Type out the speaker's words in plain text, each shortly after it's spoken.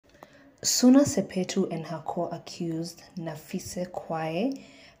Sunna Sepetu and her co-accused Nafise Kwae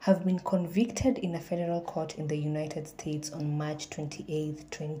have been convicted in a federal court in the United States on March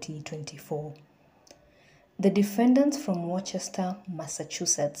 28, 2024. The defendants from Worcester,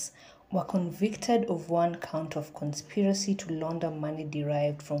 Massachusetts, were convicted of one count of conspiracy to launder money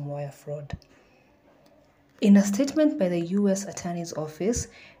derived from wire fraud. In a statement by the U.S. Attorney's Office,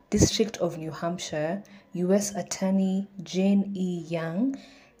 District of New Hampshire, U.S. Attorney Jane E. Young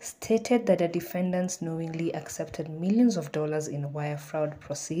stated that the defendants knowingly accepted millions of dollars in wire fraud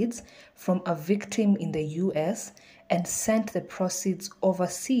proceeds from a victim in the U.S. and sent the proceeds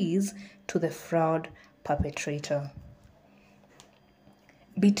overseas to the fraud perpetrator.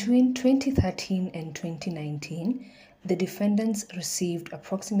 Between 2013 and 2019, the defendants received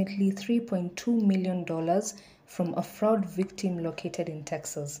approximately $3.2 million from a fraud victim located in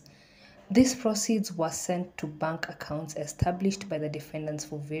Texas. These proceeds were sent to bank accounts established by the defendants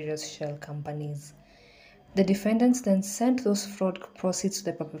for various shell companies. The defendants then sent those fraud proceeds to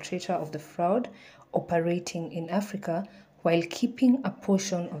the perpetrator of the fraud operating in Africa while keeping a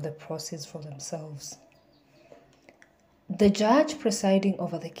portion of the proceeds for themselves. The judge presiding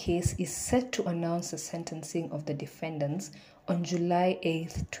over the case is set to announce the sentencing of the defendants on July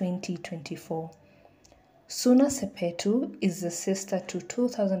 8, 2024. Sunna Sepetu is the sister to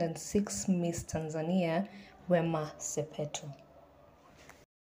 2006 Miss Tanzania Wema Sepetu.